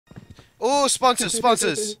Oh, sponsors,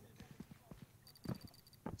 sponsors.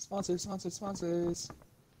 Sponsors.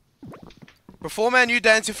 Before man, you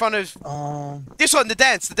dance in front of this one. The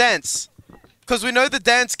dance. Because we know the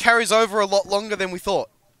dance carries over a lot longer than we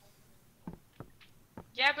thought.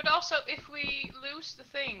 Yeah, but also if we lose the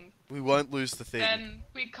thing, we won't lose the thing. Then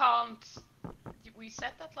we can't. We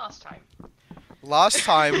said that last time. Last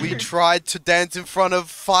time we tried to dance in front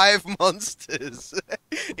of 5 monsters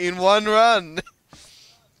in one run.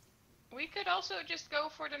 We could also just go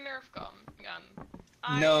for the Nerf gun.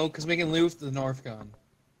 No, because we can lose the Nerf gun.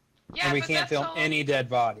 Yeah, and we but can't film any dead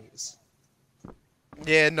bodies.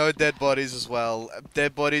 Yeah, no dead bodies as well.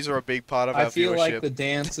 Dead bodies are a big part of our viewership. I feel like the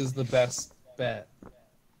dance is the best bet.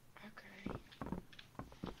 Okay.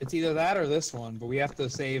 It's either that or this one, but we have to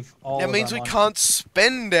save all of our money. That means we can't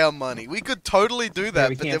spend our money. We could totally do that,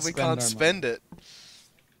 but then we can't spend it.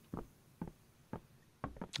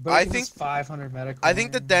 But I think 500 meta. I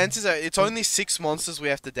think the dances are. It's only 6 monsters we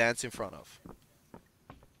have to dance in front of.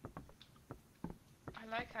 I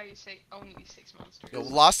like how you say only 6 monsters. Well,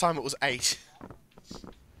 last time it was 8.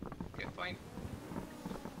 Good point.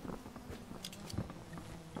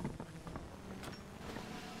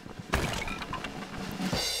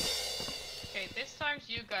 Okay,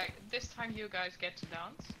 this time you guys get to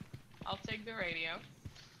dance. I'll take the radio.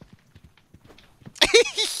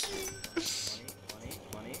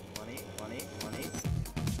 Money.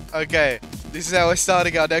 Okay, this is how we're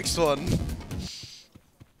starting our next one.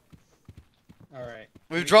 All right.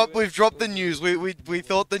 We've dropped the news. We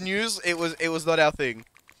thought the news it was not our thing.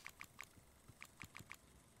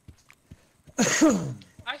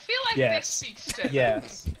 I feel like this speaks to them.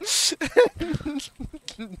 Yes.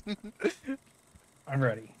 I'm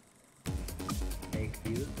ready. Make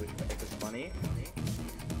views, which make us money.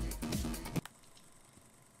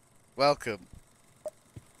 Welcome.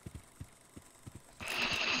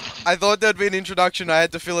 I thought there'd be an introduction. I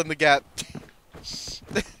had to fill in the gap.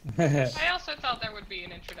 I also thought there would be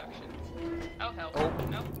an introduction. Oh hell. Oh.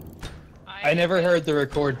 Nope. I never heard the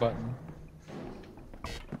record button.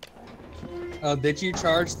 Oh, did you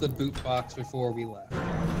charge the boot box before we left? No.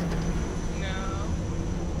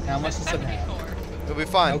 How much does it have? It'll be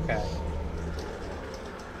fine. Okay.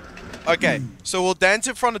 Okay, so we'll dance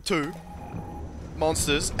in front of 2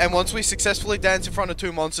 monsters, and once we successfully dance in front of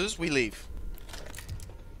 2 monsters, we leave.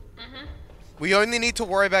 We only need to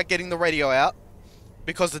worry about getting the radio out,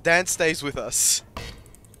 because the dance stays with us.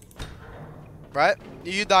 Right?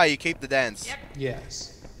 You die, you keep the dance. Yep.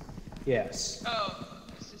 Yes. Yes. Oh,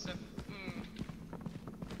 this is a...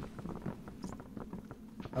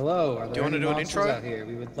 Hello, are there want to any do an monsters intro? out here?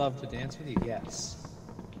 We would love to dance with you. Yes.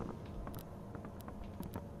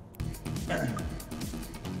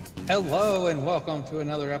 Hello and welcome to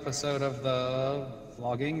another episode of the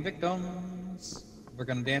Vlogging Victims. We're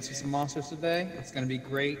gonna dance with some monsters today. It's gonna be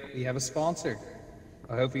great. We have a sponsor.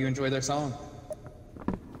 I hope you enjoy their song.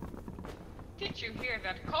 Did you hear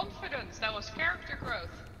that confidence? That was character growth.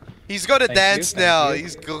 He's got a dance now. thank you.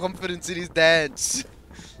 He's got confidence in his dance.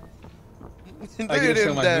 Look I get at to show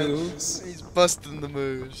him my dance. moves. He's busting the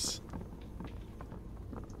moves.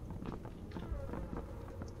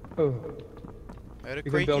 Oh. Heard a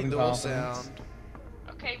been creaky building door confidence. sound.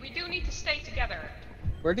 Okay, we do need to stay together.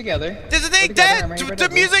 We're together. There's a We're thing, together. I'm Dad! ready for The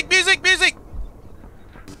this. music!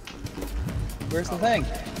 Where's the thing?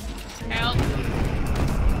 Help.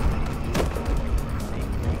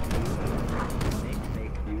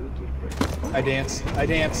 Make views, which make us money. I danced.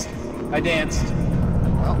 I danced.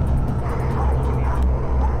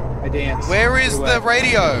 Where is Get the away.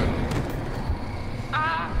 radio?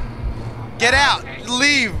 Ah. Get out! Okay.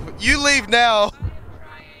 Leave! You leave now! I'm trying.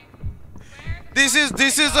 This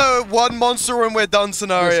is a 1 monster when we're done This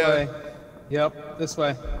scenario. way. Yep, this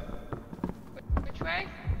way. Which way?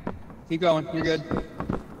 Keep going. You're good.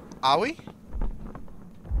 Are we?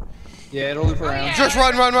 Yeah, it'll loop around. yeah. Just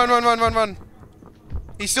run!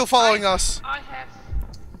 He's still following us. I have...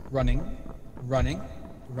 Running. Running.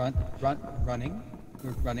 I am Running.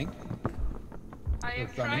 trying. I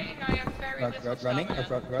have very little Running.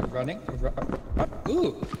 stamina.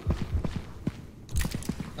 Ooh.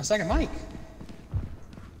 A second mic.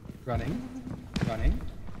 Running.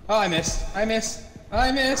 Oh, I missed.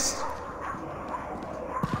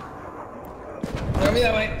 Throw me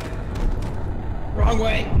that way. Wrong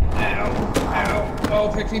way. Ow.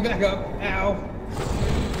 Oh, pick me back up. Ow.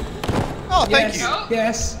 Oh, thank you.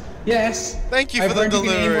 Yes. Thank you I've for the heard you can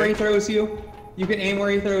aim where he delivery. throws you. You can aim where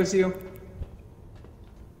he throws you.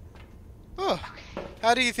 Oh,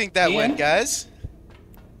 how do you think that went, Ian? guys?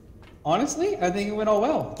 Honestly, I think it went all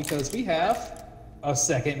well because we have a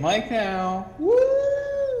second mic now.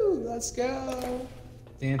 Woo! Let's go.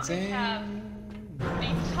 Dancing. I have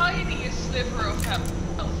the tiniest sliver of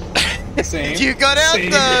health. Same. You got out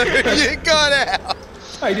Same. though! You got out!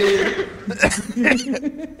 I did.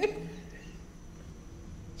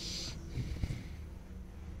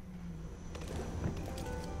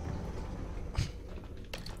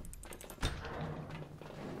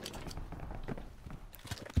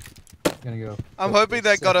 Gonna go. I'm hoping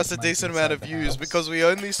that got us a decent amount of views because we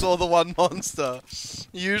only saw the one monster.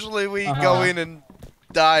 Usually we go in and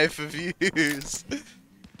die for views.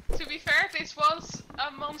 To be fair, this was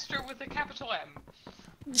a monster with a capital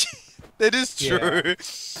M. That is true.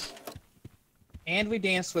 And we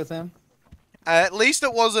danced with him. At least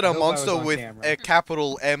it wasn't I a hope I was monster on with camera. a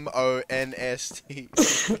capital M-O-N-S-T.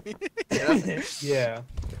 Yeah.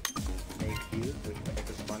 Thank you. It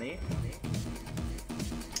was funny.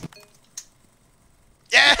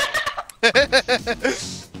 Yeah!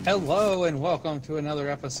 Hello and welcome to another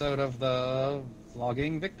episode of the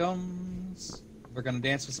Vlogging Victims. We're gonna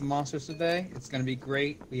dance with some monsters today. It's gonna be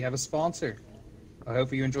great. We have a sponsor. I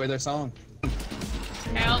hope you enjoy their song.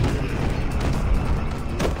 Help.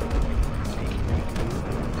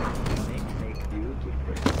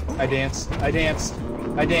 I danced. I danced.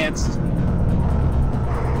 I danced.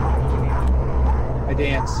 I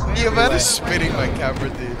danced. The amount of spinning my camera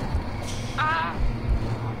did. Ah.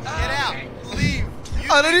 Get out! Okay. Leave!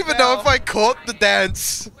 I don't even know if I caught the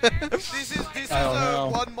dance. Where? This is I don't know.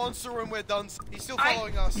 one monster and we're done. He's still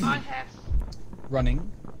following us. I have.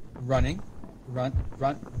 Running. Running. Running.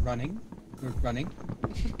 Running. I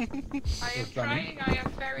am trying. I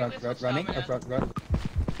have very little Running. stamina.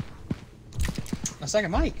 A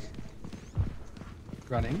second mic.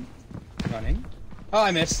 Running. Running. Oh,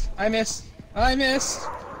 I missed. I missed. I missed.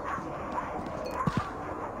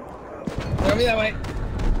 Throw me that way.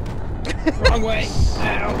 Wrong way.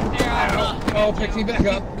 Ow. Ow. Oh, pick me back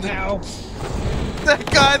up. Ow. That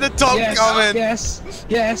guy at the top Yes. coming. Yes.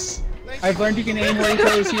 Yes. I've learned you can aim where he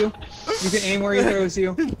throws you. You can aim where he throws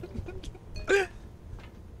you.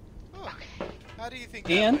 How do you think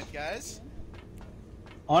And- that went, guys?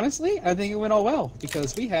 Honestly, I think it went all well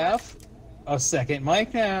because we have a second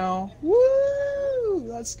mic now. Woo!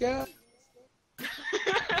 Let's go.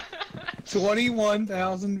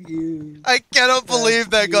 21,000 views. I cannot believe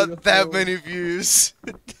that That's got that beautiful. many views.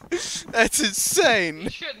 That's insane. You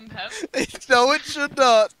shouldn't have. No, it should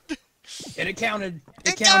not. And it counted.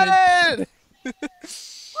 It counted! Woo!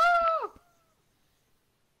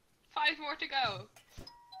 5 more to go.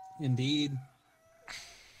 Indeed.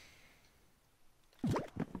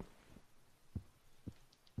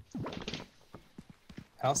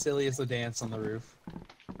 How silly is the dance on the roof?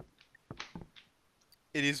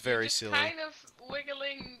 It is very Just silly. kind of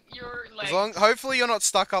wiggling your legs. Hopefully you're not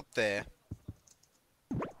stuck up there.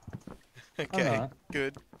 Okay, not.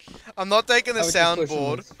 good. I'm not taking the I was just pushing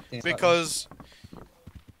soundboard this dance because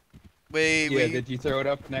button. Yeah, did you throw it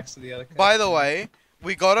up next to the other? By the way,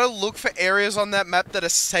 we gotta look for areas on that map that are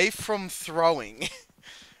safe from throwing.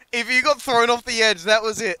 If you got thrown off the edge, that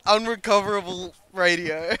was it. Unrecoverable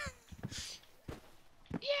radio.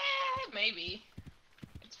 Yeah, maybe.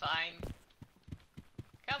 It's fine.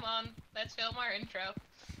 Come on, let's film our intro.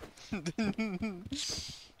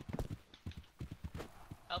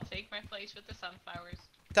 I'll take my place with the sunflowers.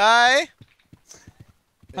 Ty? I'm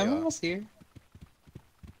There you are. almost here.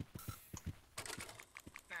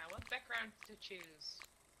 Now, what background to choose?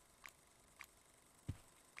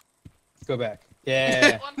 Go back.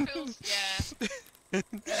 Yeah. One feels, yeah.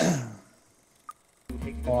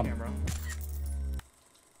 Take the On. camera.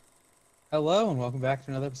 Hello and welcome back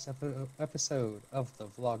to another episode of the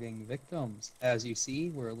Vlogging Victims. As you see,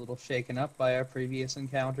 we're a little shaken up by our previous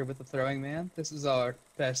encounter with the throwing man. This is our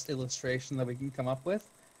best illustration that we can come up with.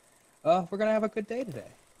 We're gonna have a good day today.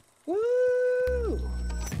 Woo!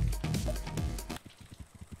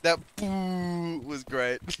 That boo was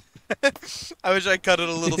great. I wish I cut it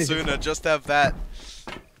a little sooner, just to have that.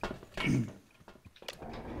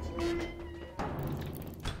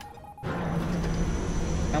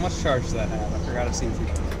 How much charge does that have? I forgot to see if we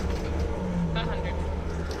can.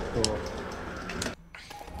 100. Cool.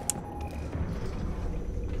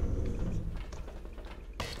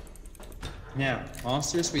 Now,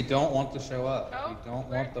 monsters we don't want to show up. Oh, We don't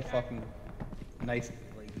where- want the fucking knife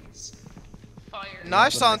ladies. Fire.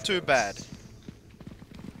 Knives aren't too bad.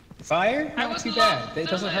 Fire? I Not would too love bad. It the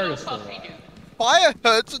doesn't hurt little us for a puffy while. dude. Fire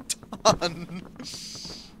hurts a ton.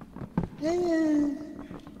 Yeah.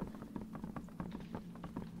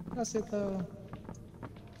 That's it though.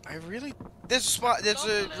 I really... There's a spot, there's Not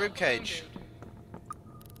the a little rib cage. balloon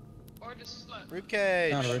dude. Or the slut. Rib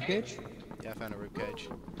cage. Found a ribcage? Yeah, I found a rib cage.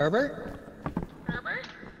 Herbert? Herbert?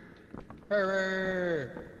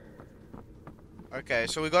 Herbert! Okay,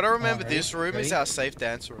 so we gotta remember Alright, this room is ready? our safe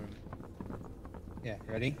dance room. Yeah,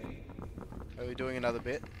 ready? Are we doing another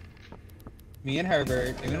bit? Me and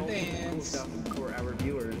Herbert doing No, a dance. stuff for our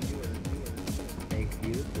viewers. Make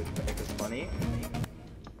views, which make us funny.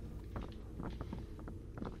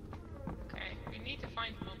 Okay, we need to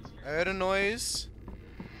find monsters. I heard a noise.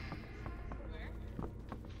 Where?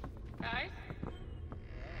 Guys?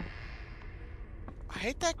 I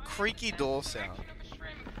hate that creaky door sound. Direction of a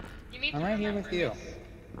shrimp. You need I'm to right here remember with you. this.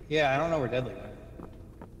 Yeah, I don't know where Deadly went.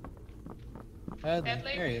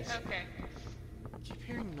 Deadly? There he is. Okay. I keep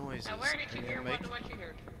hearing noises. Now where did you and hear they make- what you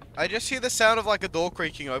heard? I just hear the sound of like a door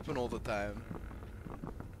creaking open all the time.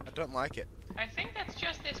 I don't like it. I think that's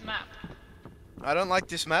just this map. I don't like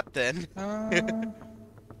this map then.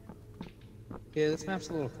 Yeah, this map's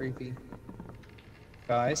a little creepy.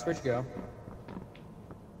 Guys, where'd you go?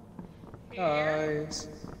 Here. Guys.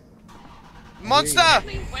 Monster!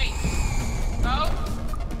 Deadly, wait. Oh.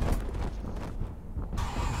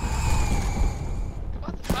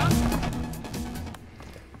 What the fuck?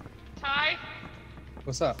 Ty,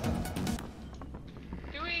 What's up? do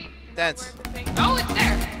we know Dance. where the thing? Oh, it's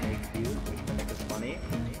there! Make views, which make us funny.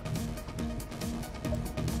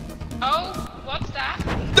 Oh, what's that?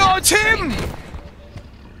 No, it's him!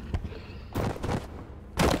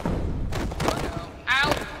 Oh no.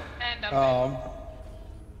 Ow! And I'm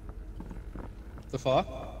The fuck?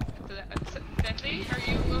 Deadly, are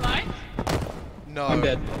you alive? No. I'm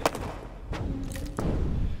dead.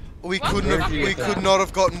 We What? couldn't Where'd have. you We get that? could not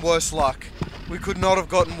have gotten worse luck. We could not have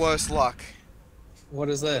gotten worse luck. What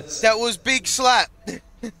is this? That was Big Slap.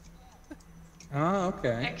 Oh,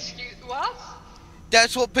 okay. Excuse what?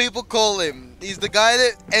 That's what people call him. He's the guy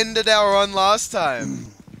that ended our run last time.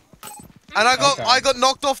 And I Okay. got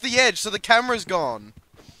knocked off the edge, so the camera's gone.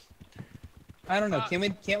 I don't know.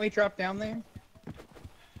 Can't we drop down there?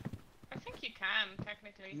 I think you can,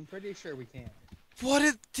 technically. I'm pretty sure we can. What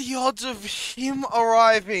are the odds of him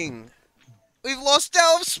arriving? We've lost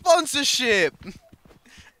our sponsorship. No,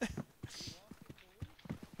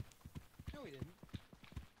 we didn't.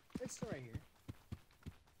 It's still right here.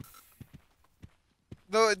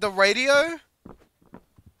 The radio?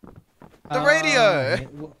 The radio.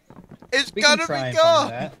 Alright, well, It's we can gonna try be and find gone.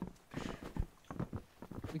 that.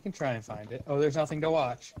 We can try and find it. Oh, there's nothing to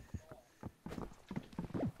watch.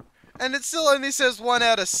 And it still only says 1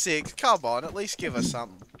 out of 6. Come on, at least give us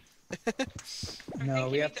something. No,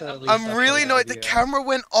 think we you have need to. to At least I'm really upload annoyed. The audio. camera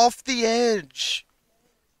went off the edge.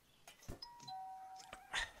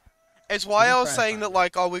 It's why can I was try and saying find that, it.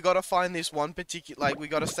 like, oh, we gotta find this one particular, like, we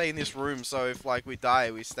gotta stay in this room, so if, like, we die,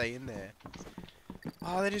 we stay in there.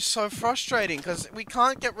 Oh, that is so frustrating, because we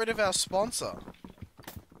can't get rid of our sponsor.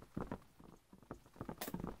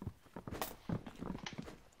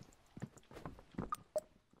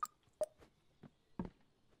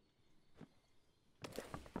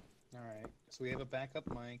 Alright, so we have a backup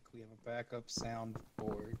mic, we have a backup sound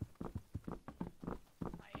board.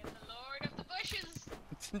 I am the lord of the bushes!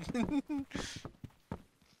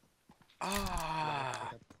 Ah,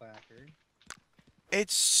 Backup placard.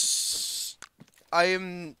 it's... I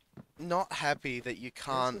am not happy that you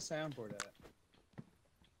can't... Where's the soundboard at?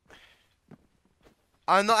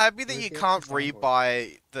 I'm not happy that Where's you the can't extra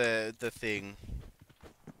soundboard? rebuy the thing.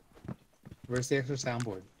 Where's the extra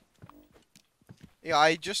soundboard? Yeah,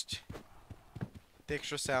 I just... The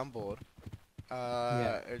extra soundboard.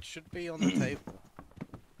 It should be on the table.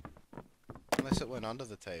 Unless it went under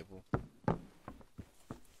the table. I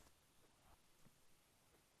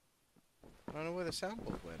don't know where the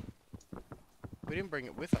soundboard went. We didn't bring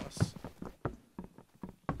it with us.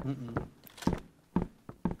 Mm-mm.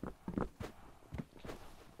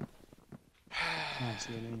 I don't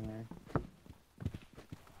see it anywhere.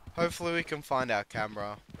 Hopefully we can find our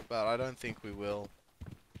camera, but I don't think we will.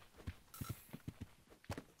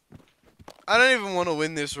 I don't even want to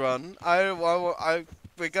win this run.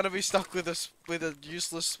 We're gonna be stuck with a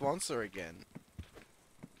useless sponsor again.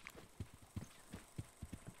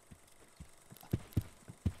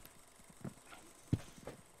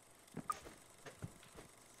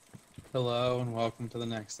 Hello and welcome to the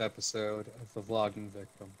next episode of the Vlogging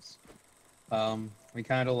Victims. We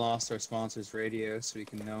kind of lost our sponsor's radio, so we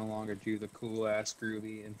can no longer do the cool ass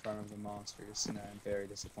groovy in front of the monsters, and I'm very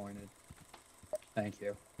disappointed. Thank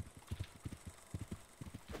you.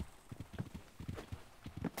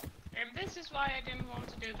 And this is why I didn't want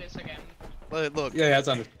to do this again. Look, Yeah, that's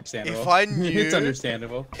understandable. If I knew- it's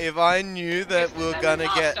understandable. if I knew that we were This gonna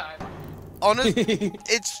is get... last time. Honest,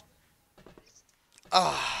 it's...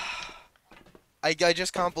 I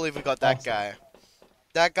just can't believe we got that Awesome. guy.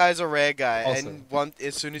 That guy's a rare guy, Also. and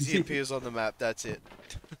as soon as he appears on the map, that's it.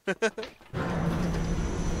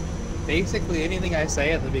 Basically, anything I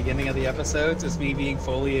say at the beginning of the episodes is me being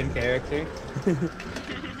fully in character.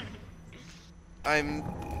 I'm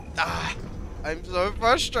so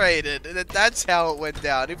frustrated. That's how it went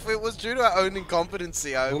down. If it was due to our own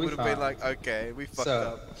incompetency, I We'll be would have been fine. like, okay, we fucked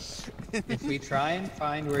So, up. if we try and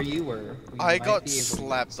find where you were, we I might got be able to do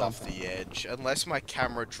slapped off something. the edge, unless my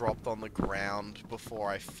camera dropped on the ground before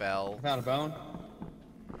I fell. Found a bone.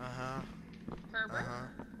 Uh-huh. Herbert.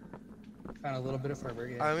 Found a little bit of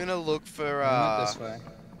Herbert. Yeah. I'm gonna look for, We went this way.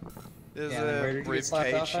 there's Yeah, then where a did you rib get slapped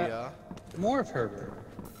cage off at? here. More of Herbert.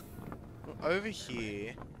 Over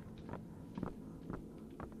here.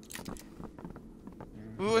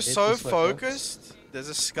 We Yeah, were hit so the slip ups. focused. There's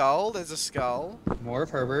a skull, there's a skull. More of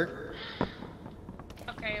Herbert.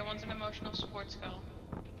 Okay, I want an emotional support skull.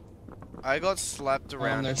 I got slapped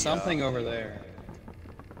around There's here. something over there.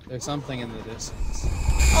 There's something in the distance.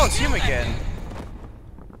 Oh, it's him again.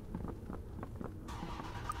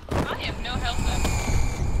 I have no health left.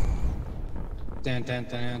 Dun, dun,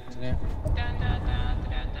 dun, dun, dun. Dun, dun, dun, dun,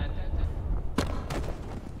 dun, dun, dun.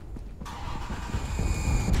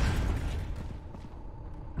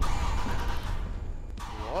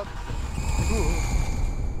 What?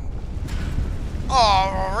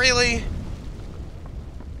 Oh, really?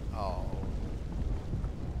 Oh.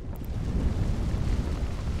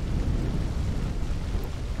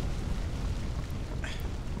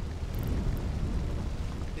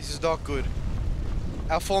 This is not good.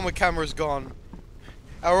 Our former camera's gone.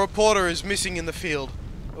 Our reporter is missing in the field.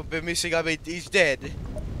 Or by missing, I mean, he's dead.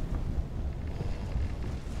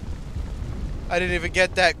 I didn't even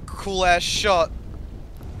get that cool ass shot.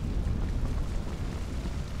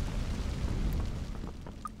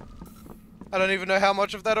 I don't even know how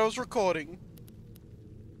much of that I was recording.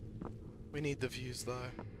 We need the views though.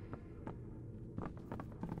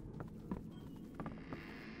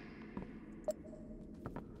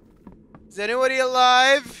 Is anybody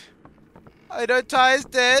alive? I know Ty is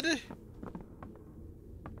dead.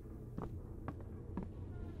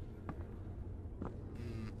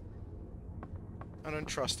 I don't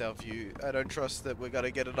trust our view. I don't trust that we're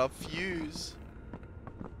gonna get enough views.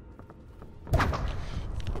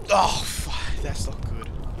 Oh, fuck. That's not good.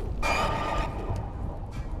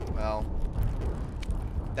 Well,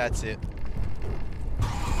 that's it.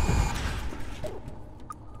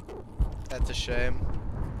 That's a shame.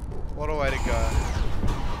 What a way to go.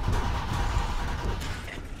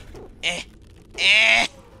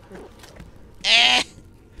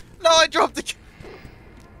 No, I dropped the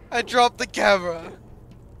I dropped the camera.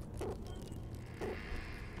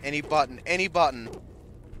 Any button, any button.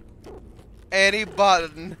 Any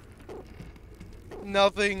button.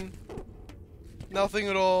 Nothing. Nothing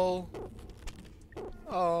at all.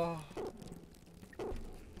 Oh.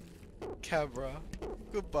 Camera.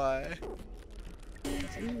 Goodbye.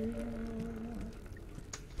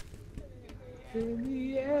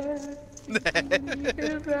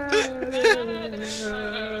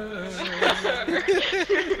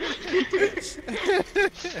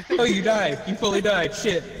 Oh, you died. You fully died.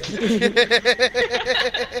 Shit.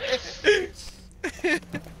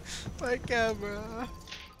 My camera.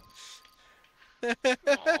 Aw.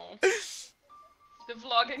 The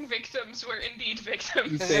vlogging victims were indeed You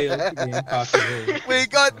victims. failed the impossible. We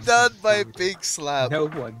got done by Big Slap. No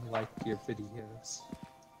one liked your videos.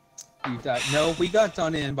 You died. No, we got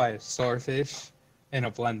done in by a starfish and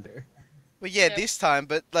a blender. Well, yeah, Yep. this time,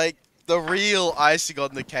 but like the real icing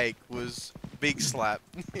on the cake was Big Slap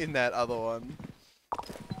in that other one.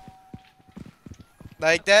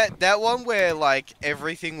 Like that one where like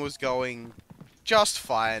everything was going just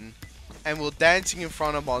fine, and we're dancing in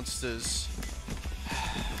front of monsters.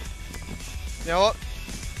 You know what?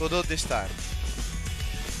 We'll do it this time.